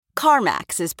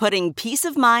CarMax is putting peace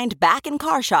of mind back in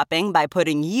car shopping by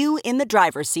putting you in the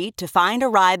driver's seat to find a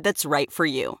ride that's right for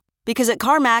you. Because at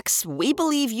CarMax, we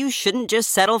believe you shouldn't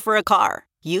just settle for a car.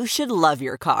 You should love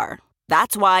your car.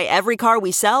 That's why every car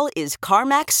we sell is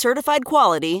CarMax certified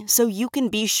quality, so you can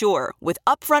be sure with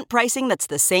upfront pricing that's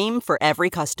the same for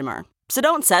every customer. So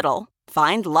don't settle.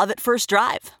 Find love at first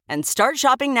drive and start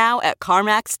shopping now at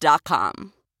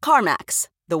CarMax.com. CarMax,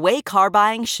 the way car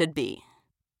buying should be.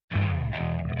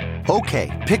 Okay,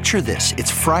 picture this.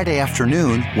 It's Friday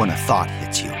afternoon when a thought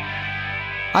hits you.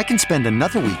 I can spend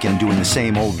another weekend doing the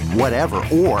same old whatever,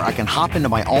 or I can hop into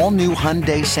my all-new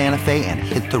Hyundai Santa Fe and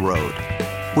hit the road.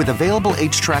 With available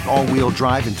H-Track all-wheel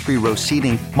drive and 3-row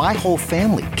seating, my whole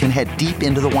family can head deep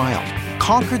into the wild.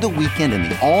 Conquer the weekend in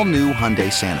the all-new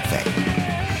Hyundai Santa Fe.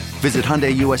 Visit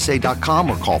HyundaiUSA.com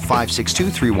or call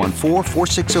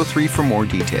 562-314-4603 for more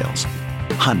details.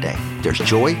 Hyundai, there's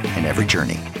joy in every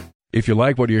journey. If you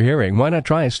like what you're hearing, why not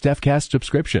try a StephCast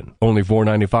subscription? Only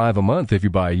 $4.95 a month if you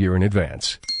buy a year in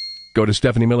advance. Go to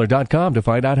StephanieMiller.com to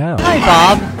find out how. Hi,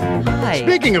 Bob. Hi.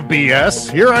 Speaking of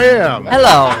BS, here I am.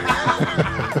 Hello.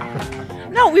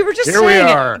 No, we were just Here saying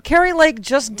we are. Carrie Lake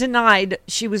just denied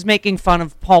she was making fun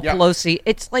of Paul Pelosi.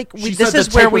 It's like She this said is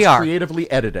the where tape we was are.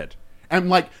 creatively edited. I'm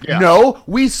like, Yeah. no,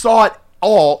 we saw it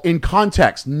all in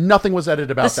context. Nothing was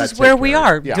edited about This that is tape, where we Carrie.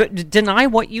 are. Yeah. Deny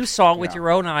what you saw with your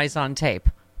own eyes on tape,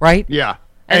 right? Yeah.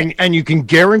 And you can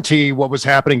guarantee what was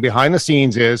happening behind the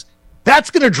scenes is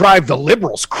that's going to drive the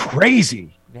liberals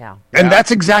crazy. Yeah. And that's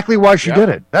exactly why she did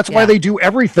it. That's why Yeah. they do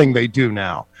everything they do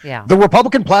now. Yeah. The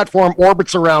Republican platform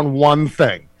orbits around one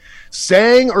thing,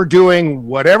 saying or doing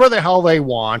whatever the hell they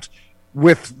want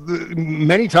with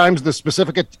many times the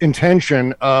specific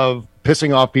intention of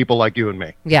pissing off people like you and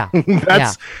me. Yeah.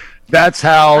 That's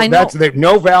how I know.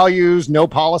 no values, no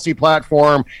policy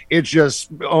platform. It's just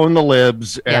own the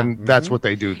libs, and that's what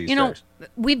they do these days.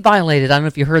 We violated, I don't know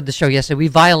if you heard the show yesterday, we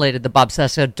violated the Bob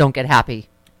Cesca don't get happy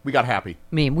We got happy.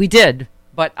 meme. We did.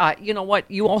 But you know what?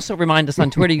 You also remind us on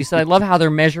Twitter, you said, I love how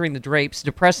they're measuring the drapes,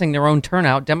 depressing their own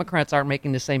turnout. Democrats aren't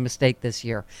making the same mistake this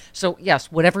year. So,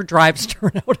 yes, whatever drives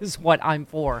turnout is what I'm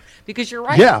for. Because you're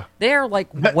right. Yeah. They're like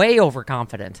way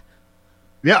overconfident.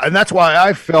 Yeah, and that's why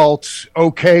I felt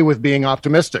okay with being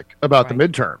optimistic about the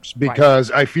midterms, because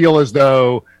I feel as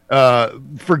though,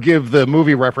 forgive the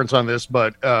movie reference on this,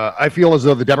 but I feel as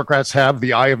though the Democrats have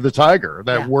the eye of the tiger,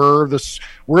 that we're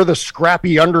the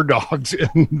scrappy underdogs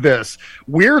in this.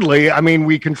 Weirdly, I mean,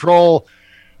 we control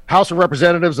House of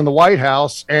Representatives and the White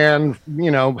House and,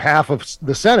 half of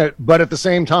the Senate, but at the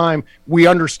same time, we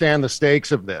understand the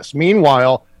stakes of this.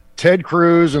 Meanwhile, Ted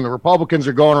Cruz and the Republicans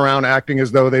are going around acting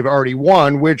as though they've already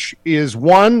won, which is,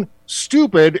 one,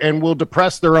 stupid and will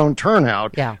depress their own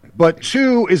turnout. Yeah. But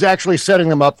two, is actually setting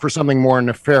them up for something more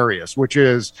nefarious, which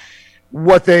is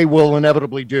what they will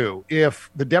inevitably do. If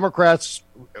the Democrats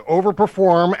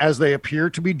overperform, as they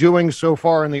appear to be doing so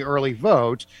far in the early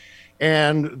vote,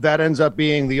 and that ends up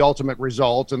being the ultimate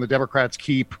result, and the Democrats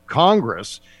keep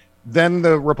Congress, then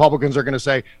the Republicans are going to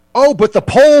say, oh, but the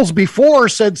polls before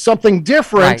said something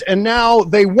different, and now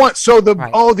they want,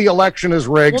 the election is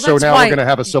rigged, Well, so that's now why- we're going to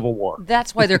have a civil war.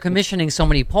 That's why they're commissioning so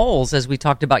many polls, as we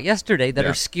talked about yesterday, that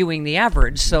are skewing the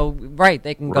average. So,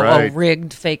 they can go,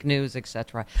 rigged, fake news,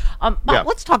 etc.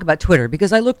 Let's talk about Twitter,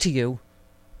 because I look to you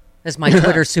as my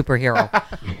Twitter superhero.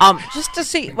 Just to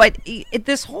see,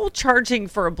 this whole charging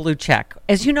for a blue check,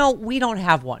 as you know, we don't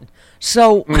have one.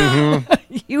 So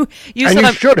you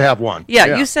should have one.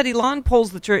 Yeah, you said Elon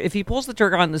pulls the trigger. If he pulls the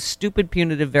trigger on the stupid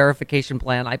punitive verification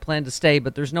plan, I plan to stay,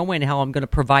 but there's no way in hell I'm going to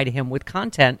provide him with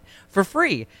content for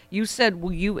free. You said,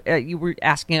 you were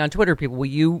asking on Twitter, people, will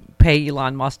you pay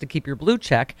Elon Musk to keep your blue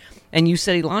check? And you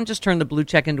said Elon just turned the blue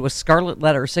check into a scarlet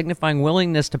letter signifying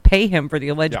willingness to pay him for the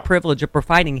alleged privilege of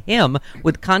providing him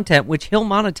with content which he'll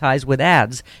monetize with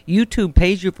ads. YouTube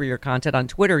pays you for your content. On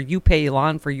Twitter, you pay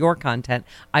Elon for your content.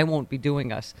 I won't be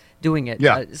doing it.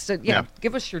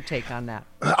 Give us your take on that.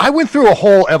 I went through a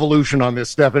whole evolution on this,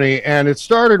 Stephanie, and it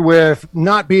started with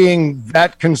not being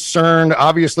that concerned.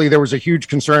 Obviously, there was a huge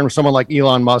concern with someone like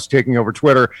Elon Musk taking over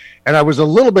Twitter, and I was a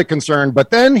little bit concerned, but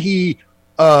then he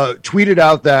tweeted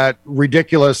out that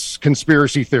ridiculous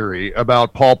conspiracy theory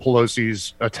about Paul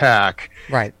Pelosi's attack.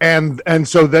 Right. And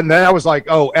so then I was like,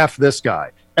 oh, F this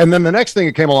guy. And then the next thing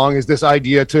that came along is this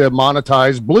idea to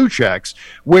monetize blue checks,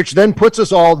 which then puts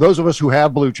us all, those of us who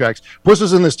have blue checks, puts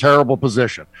us in this terrible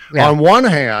position. Yeah. On one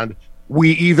hand,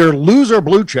 we either lose our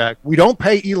blue check, we don't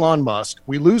pay Elon Musk,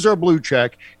 we lose our blue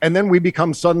check, and then we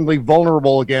become suddenly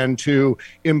vulnerable again to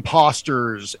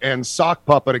imposters and sock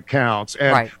puppet accounts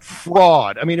and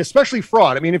fraud. I mean, especially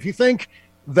fraud. I mean, if you think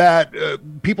that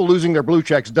people losing their blue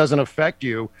checks doesn't affect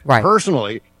you Right.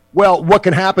 personally. Well, what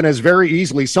can happen is very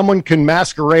easily someone can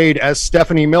masquerade as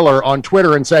Stephanie Miller on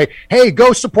Twitter and say, hey,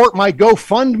 go support my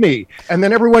GoFundMe. And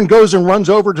then everyone goes and runs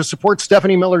over to support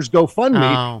Stephanie Miller's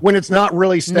GoFundMe when it's not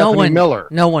really Stephanie Miller.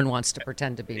 No one wants to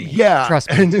pretend to be me. Yeah. Trust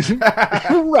me.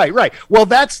 Right. Well,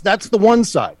 that's the one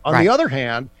side. On the other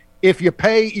hand, if you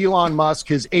pay Elon Musk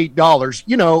his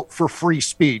 $8, for free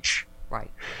speech, Right.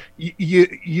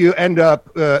 You end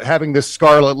up having this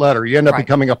scarlet letter. You end up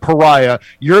becoming a pariah.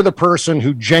 You're the person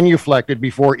who genuflected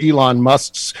before Elon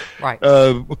Musk's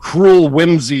cruel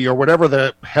whimsy or whatever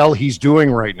the hell he's doing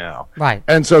right now. Right.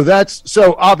 And so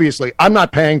so obviously I'm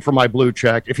not paying for my blue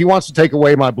check. If he wants to take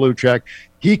away my blue check,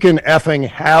 he can effing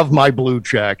have my blue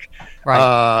check.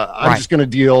 Right. I'm just going to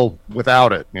deal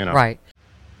without it. Right.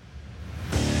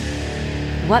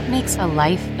 What makes a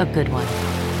life a good one?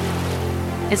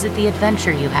 Is it the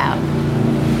adventure you have?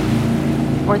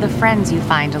 Or the friends you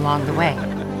find along the way?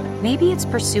 Maybe it's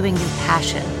pursuing your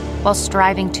passion while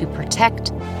striving to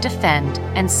protect, defend,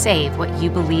 and save what you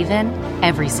believe in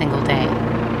every single day.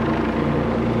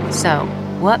 So,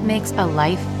 what makes a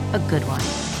life a good one?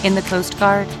 In the Coast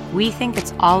Guard, we think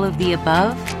it's all of the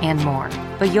above and more,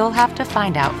 but you'll have to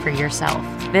find out for yourself.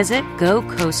 Visit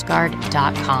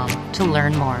gocoastguard.com to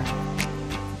learn more.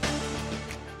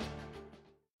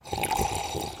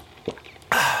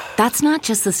 That's not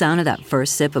just the sound of that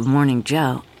first sip of Morning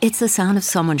Joe. It's the sound of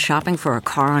someone shopping for a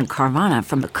car on Carvana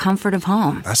from the comfort of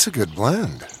home. That's a good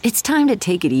blend. It's time to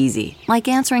take it easy, like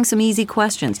answering some easy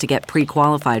questions to get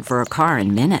pre-qualified for a car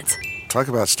in minutes. Talk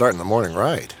about starting the morning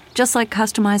right. Just like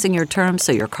customizing your terms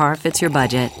so your car fits your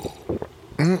budget.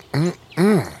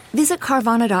 Visit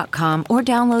Carvana.com or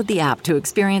download the app to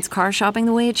experience car shopping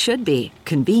the way it should be.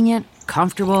 Convenient,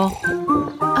 comfortable.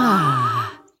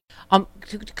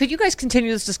 Could you guys continue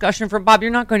this discussion from Bob?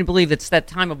 You're not going to believe it's that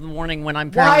time of the morning when I'm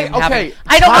apparently having...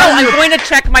 I don't know. I'm going to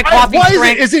check my coffee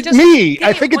strength. Is it me?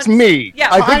 I think it's me. Yeah,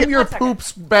 I think your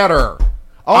poop's better.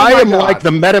 Oh I am like the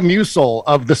Metamucil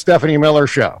of the Stephanie Miller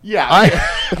show. Yeah. I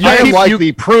am like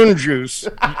the prune juice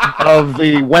of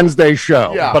the Wednesday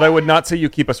show. Yeah. But I would not say you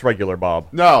keep us regular, Bob.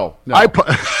 No.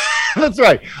 That's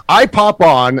right. I pop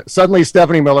on. Suddenly,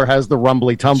 Stephanie Miller has the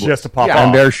rumbly tumbler. Just to pop and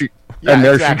off. there she. Yeah, and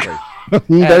there exactly.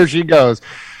 there she goes.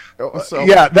 So,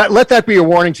 let that be a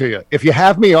warning to you. If you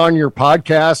have me on your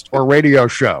podcast or radio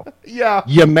show,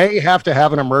 you may have to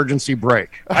have an emergency break.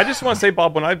 I just want to say,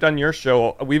 Bob, when I've done your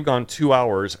show, we've gone 2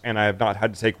 hours, and I have not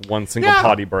had to take one single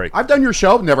potty break. I've done your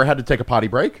show, never had to take a potty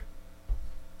break.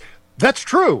 That's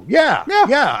true. Yeah,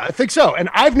 I think so. And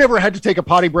I've never had to take a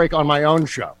potty break on my own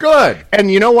show. Good. And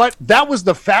you know what? That was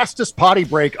the fastest potty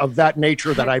break of that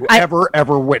nature that I've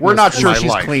ever witnessed. We're not in sure my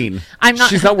she's life. clean.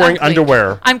 She's not wearing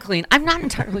underwear. I'm clean. I'm not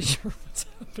entirely sure what's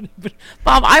happening, but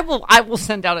Bob, I will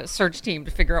send out a search team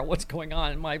to figure out what's going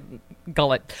on in my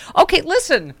gullet. Okay,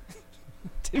 listen.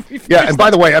 Yeah, and by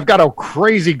the way, I've got a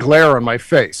crazy glare on my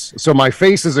face, so my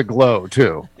face is aglow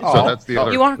too. So that's the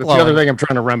other. You are that's the glowing. other thing I'm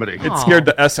trying to remedy. It scared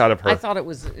the S out of her. I thought it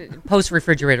was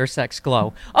post-refrigerator sex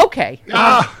glow. Okay.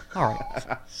 All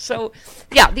right. So,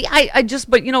 yeah,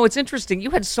 but it's interesting.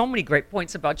 You had so many great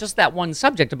points about just that one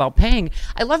subject about paying.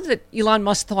 I love that Elon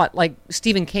Musk thought, like,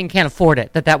 Stephen King can't afford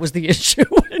it, that was the issue,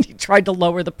 and he tried to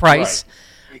lower the price.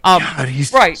 God, he's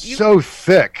so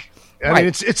thick. I mean,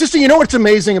 it's just, what's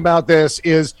amazing about this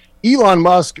is Elon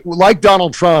Musk, like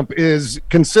Donald Trump, is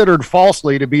considered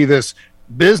falsely to be this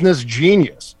business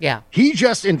genius. Yeah. He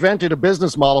just invented a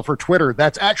business model for Twitter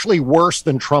that's actually worse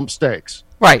than Trump steaks.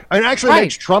 Right. And it actually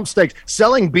makes Trump steaks.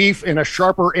 Selling beef in a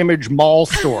Sharper Image mall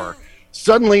store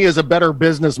suddenly is a better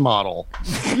business model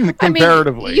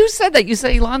comparatively. I mean, you said that. You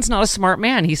said Elon's not a smart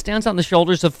man. He stands on the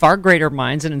shoulders of far greater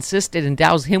minds and insists it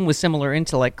endows him with similar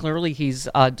intellect. Clearly, he's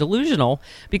delusional,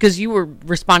 because you were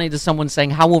responding to someone saying,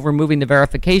 how will removing the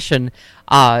verification,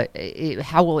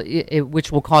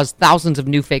 which will cause thousands of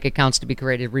new fake accounts to be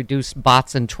created, reduce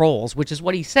bots and trolls, which is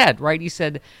what he said, right? He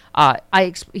said,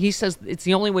 he says it's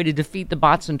the only way to defeat the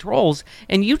bots and trolls.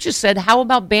 And you just said, how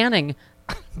about banning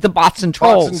the bots and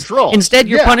trolls? Instead,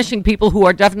 you're punishing people who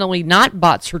are definitely not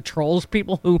bots or trolls,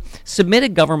 people who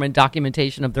submitted government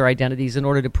documentation of their identities in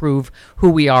order to prove who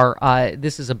we are.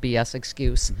 This is a BS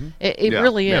excuse. Mm-hmm. It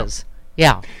really is.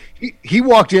 Yeah. He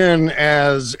walked in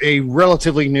as a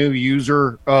relatively new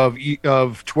user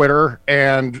of Twitter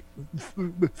and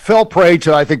fell prey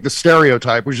to, I think, the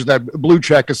stereotype, which is that blue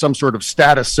check is some sort of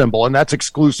status symbol, and that's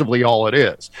exclusively all it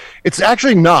is. It's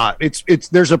actually not.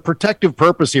 There's a protective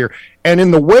purpose here. And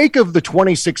in the wake of the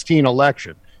 2016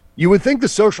 election, You would think the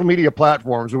social media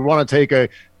platforms would want to take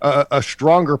a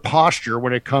stronger posture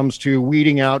when it comes to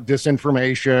weeding out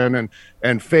disinformation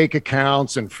and fake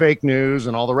accounts and fake news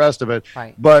and all the rest of it.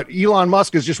 Right. But Elon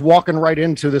Musk is just walking right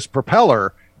into this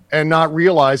propeller and not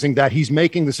realizing that he's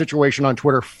making the situation on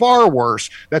Twitter far worse.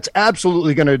 That's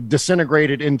absolutely going to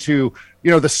disintegrate it into,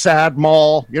 the sad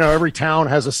mall. Every town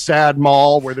has a sad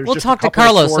mall where there's We'll just talk a to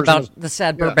couple of Carlos stores about the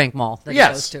sad Burbank mall that he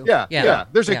goes to. Yeah.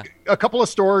 There's a couple of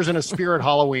stores and a Spirit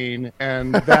Halloween,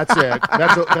 and that's it.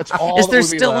 That's all. Is there that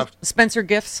would be still left. Spencer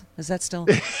Gifts? Is that still?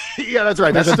 Yeah, that's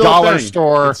right. That's There's a still a dollar thing.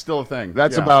 store. It's still a thing.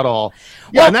 That's Yeah. about all.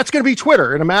 Yeah, and that's going to be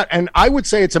Twitter and I would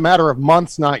say it's a matter of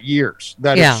months, not years,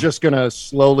 that it's just going to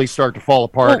slowly start to fall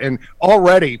apart. And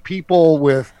already people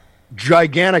with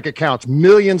gigantic accounts,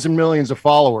 millions and millions of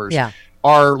followers,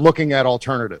 are looking at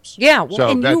alternatives. Yeah, well, so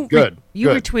and that's good. You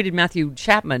retweeted Matthew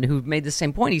Chapman, who made the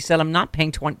same point. He said, I'm not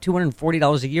paying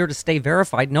 $240 a year to stay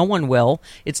verified. No one will.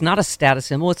 It's not a status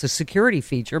symbol. It's a security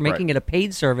feature. Making it a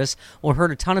paid service will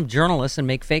hurt a ton of journalists and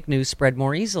make fake news spread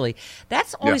more easily.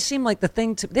 That's always seemed like the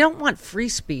thing. They don't want free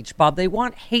speech, Bob. They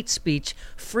want hate speech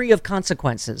free of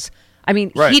consequences. I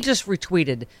mean, he just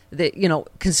retweeted the,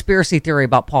 conspiracy theory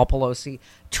about Paul Pelosi.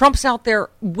 Trump's out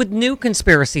there with new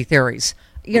conspiracy theories.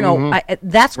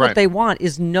 That's what they want,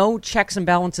 is no checks and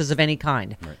balances of any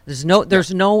kind. Right.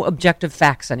 There's no objective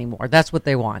facts anymore. That's what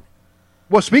they want.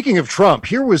 Well, speaking of Trump,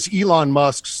 here was Elon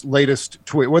Musk's latest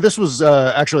tweet. Well, this was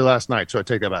actually last night, so I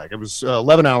take that back. It was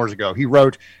 11 hours ago. He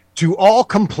wrote, "To all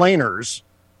complainers,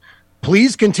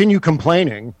 please continue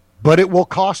complaining, but it will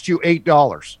cost you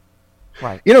 $8.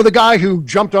 Right. The guy who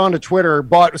jumped onto Twitter,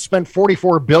 spent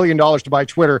 $44 billion to buy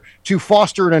Twitter to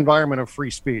foster an environment of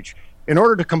free speech. In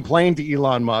order to complain to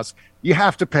Elon Musk, you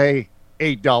have to pay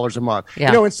 $8 a month.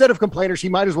 Yeah. Instead of complainers, he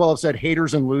might as well have said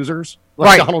haters and losers,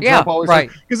 like Donald Trump always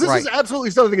said. Because this is absolutely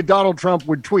something that Donald Trump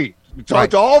would tweet. So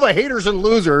to all the haters and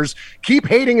losers, keep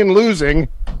hating and losing,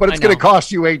 but it's going to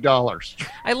cost you $8.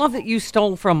 I love that you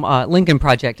stole from Lincoln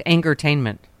Project,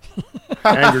 Angertainment.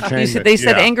 Angertainment. They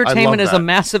said Angertainment is a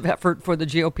massive effort for the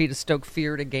GOP to stoke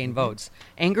fear to gain votes.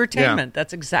 Angertainment,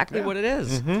 that's exactly what it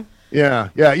is. Mm-hmm. Yeah.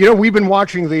 We've been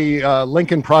watching the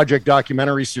Lincoln Project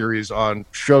documentary series on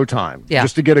Showtime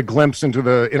just to get a glimpse into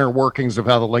the inner workings of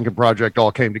how the Lincoln Project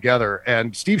all came together.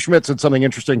 And Steve Schmidt said something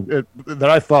interesting that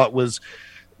I thought was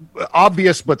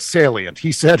obvious but salient.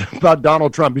 He said about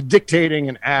Donald Trump dictating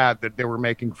an ad that they were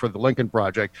making for the Lincoln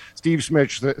Project. Steve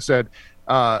Schmidt said,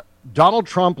 Donald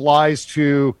Trump lies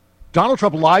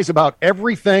about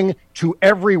everything to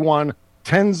everyone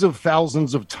tens of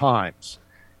thousands of times.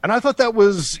 And I thought that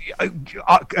was,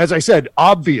 as I said,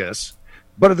 obvious,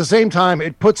 but at the same time,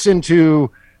 it puts under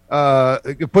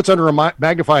a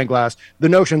magnifying glass the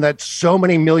notion that so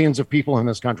many millions of people in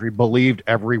this country believed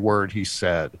every word he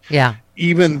said. Yeah.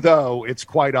 Even though it's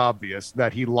quite obvious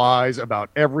that he lies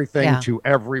about everything to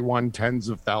everyone tens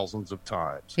of thousands of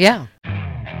times. Yeah.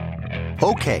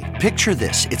 Okay, picture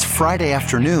this. It's Friday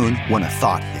afternoon when a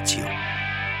thought hits you.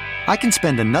 I can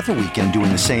spend another weekend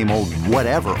doing the same old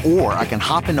whatever, or I can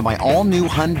hop into my all-new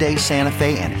Hyundai Santa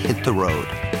Fe and hit the road.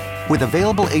 With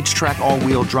available H-Track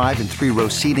all-wheel drive and 3-row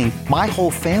seating, my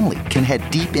whole family can head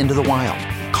deep into the wild.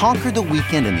 Conquer the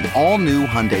weekend in the all-new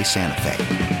Hyundai Santa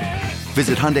Fe.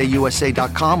 Visit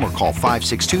HyundaiUSA.com or call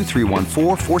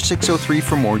 562-314-4603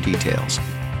 for more details.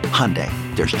 Hyundai,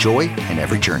 there's joy in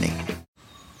every journey.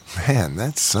 Man,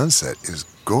 that sunset is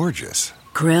gorgeous.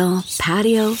 Grill,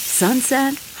 patio,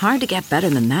 sunset. Hard to get better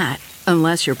than that.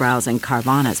 Unless you're browsing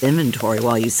Carvana's inventory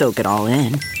while you soak it all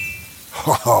in.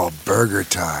 Oh, burger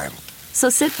time. So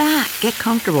sit back, get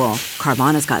comfortable.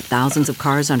 Carvana's got thousands of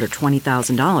cars under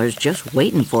 $20,000 just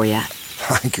waiting for you.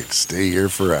 I could stay here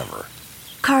forever.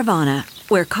 Carvana,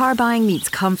 where car buying meets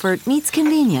comfort meets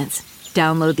convenience.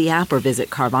 Download the app or visit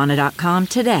Carvana.com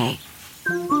today.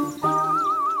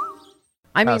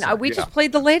 I mean, we just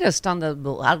played the latest on the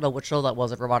I don't know what show that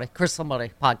was, everybody. Chris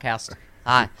somebody podcast.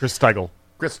 Chris Steigel.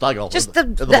 Just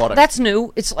that's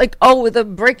new. It's like, the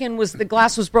break-in was the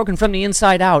glass was broken from the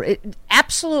inside out.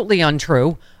 Absolutely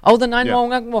untrue. The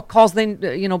 911 calls then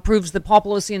proves that Paul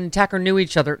Pelosi and the attacker knew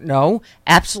each other. No,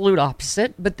 absolute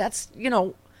opposite. But that's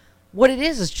what it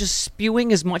is just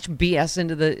spewing as much BS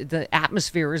into the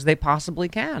atmosphere as they possibly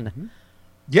can. Mm-hmm.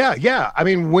 Yeah. I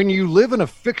mean, when you live in a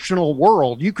fictional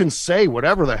world, you can say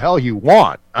whatever the hell you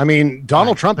want. I mean,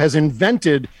 Donald Trump has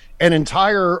invented an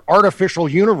entire artificial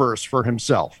universe for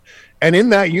himself. And in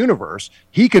that universe,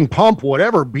 he can pump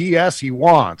whatever BS he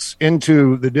wants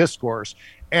into the discourse,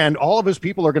 and all of his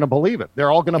people are going to believe it. They're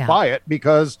all going to buy it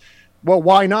because, well,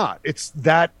 why not? It's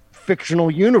that fictional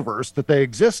universe that they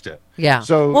exist in. Yeah.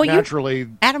 So naturally,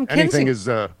 Adam anything Kinzinger, is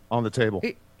on the table.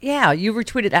 Yeah, you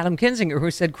retweeted Adam Kinzinger, who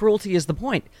said cruelty is the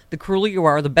point. The crueler you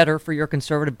are, the better for your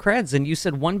conservative creds. And you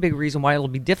said one big reason why it'll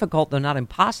be difficult, though not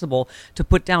impossible, to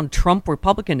put down Trump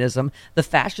republicanism, the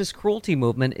fascist cruelty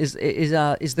movement, is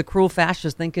the cruel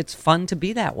fascists think it's fun to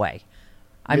be that way.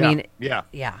 I mean, yeah.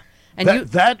 And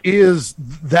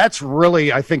that's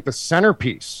really, I think, the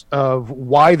centerpiece of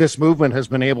why this movement has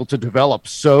been able to develop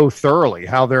so thoroughly,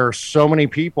 how there are so many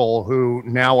people who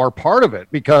now are part of it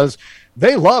because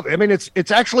they love it. I mean,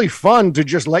 it's actually fun to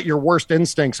just let your worst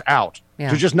instincts out,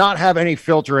 to just not have any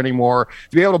filter anymore,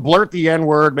 to be able to blurt the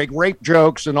N-word, make rape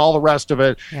jokes and all the rest of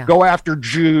it, go after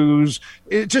Jews.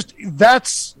 There's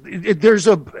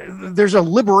a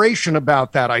liberation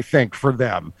about that, I think, for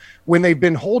them when they've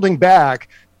been holding back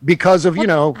because of,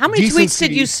 how many tweets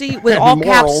did you see with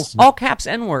all caps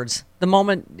N-words the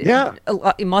moment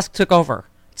Musk took over?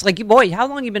 It's like, boy, how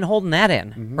long have you been holding that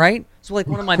in, right? It's like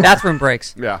one of my bathroom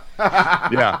breaks. Yeah.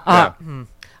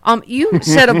 You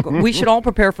said we should all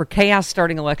prepare for chaos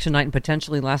starting election night and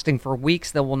potentially lasting for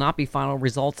weeks. There will not be final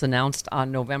results announced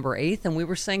on November 8th. And we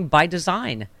were saying by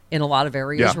design in a lot of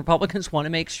areas, Republicans want to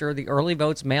make sure the early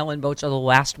votes, mail-in votes, are the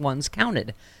last ones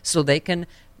counted. So they can,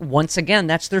 once again,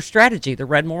 that's their strategy, the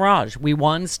red mirage. We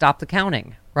won, stop the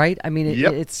counting, right? I mean,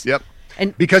 it's...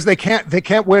 And because they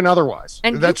can't win otherwise.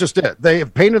 And that's just it. They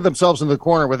have painted themselves in the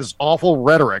corner with this awful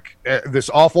rhetoric, this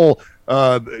awful,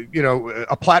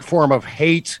 a platform of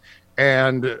hate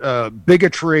and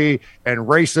bigotry and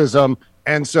racism.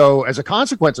 And so as a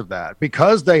consequence of that,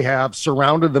 because they have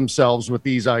surrounded themselves with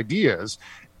these ideas,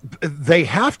 they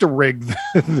have to rig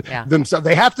themselves.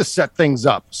 They have to set things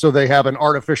up so they have an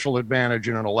artificial advantage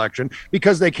in an election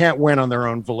because they can't win on their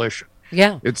own volition.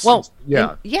 Yeah. You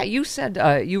said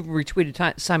you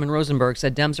retweeted Simon Rosenberg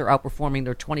said Dems are outperforming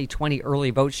their 2020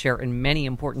 early vote share in many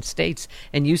important states,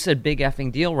 and you said big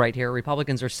effing deal right here.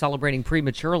 Republicans are celebrating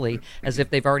prematurely as if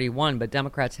they've already won, but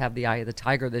Democrats have the eye of the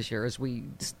tiger this year, as we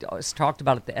talked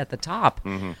about at the top.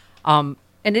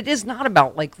 And it is not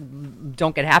about like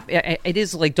don't get happy. It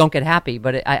is like don't get happy,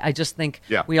 but I just think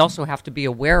we also have to be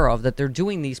aware of that they're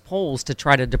doing these polls to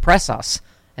try to depress us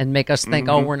and make us think,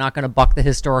 we're not going to buck the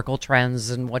historical trends,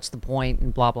 and what's the point,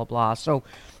 and blah, blah, blah. So,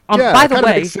 by the way...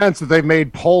 It makes sense that they've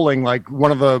made polling like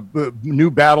one of the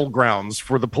new battlegrounds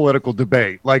for the political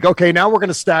debate. Like, okay, now we're going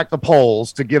to stack the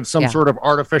polls to give some sort of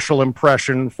artificial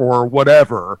impression for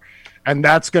whatever, and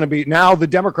that's going to be... Now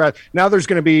there's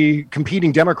going to be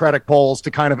competing Democratic polls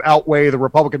to kind of outweigh the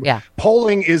Republican...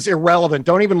 Polling is irrelevant.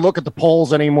 Don't even look at the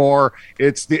polls anymore.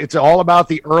 It's all about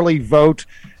the early vote.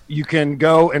 You can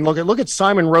go and look at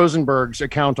Simon Rosenberg's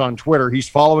account on Twitter. He's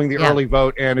following the early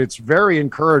vote, and it's very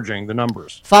encouraging, the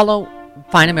numbers. Follow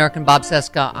Fine American Bob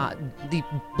Cesca, the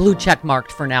blue check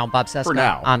marked for now, Bob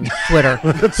Cesca on Twitter,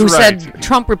 who said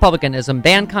Trump republicanism,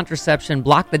 ban contraception,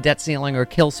 block the debt ceiling, or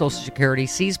kill Social Security,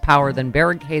 seize power, then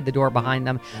barricade the door behind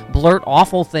them, blurt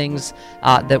awful things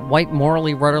that white,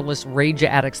 morally rudderless rage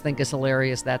addicts think is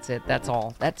hilarious. That's it. That's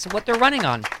all. That's what they're running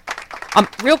on.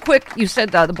 Real quick, you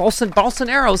said the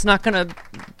Bolsonaro's not going to,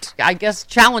 I guess,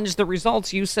 challenge the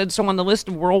results. You said so on the list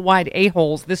of worldwide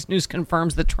a-holes. This news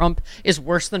confirms that Trump is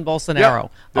worse than Bolsonaro.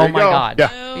 Oh, my God.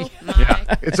 Yeah.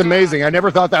 It's amazing. I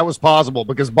never thought that was possible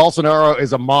because Bolsonaro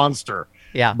is a monster.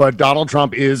 Yeah. But Donald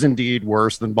Trump is indeed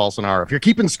worse than Bolsonaro. If you're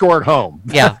keeping score at home,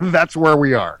 that's where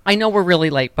we are. I know we're really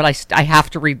late, but I have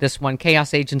to read this one.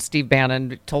 Chaos agent Steve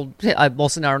Bannon told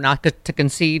Bolsonaro not to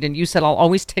concede, and you said, I'll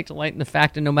always take delight in the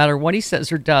fact that no matter what he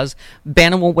says or does,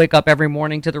 Bannon will wake up every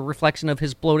morning to the reflection of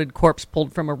his bloated corpse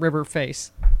pulled from a river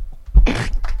face.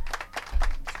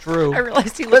 True. I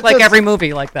realized he looked like every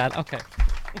movie like that. Okay.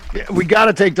 Yeah, we got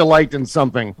to take delight in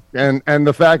something, and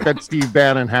the fact that Steve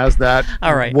Bannon has that,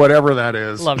 all right, whatever that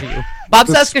is. Love you, Bob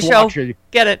Cesca Show.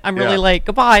 Get it? I'm really late.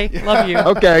 Goodbye. Love you.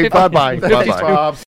 Okay, bye bye.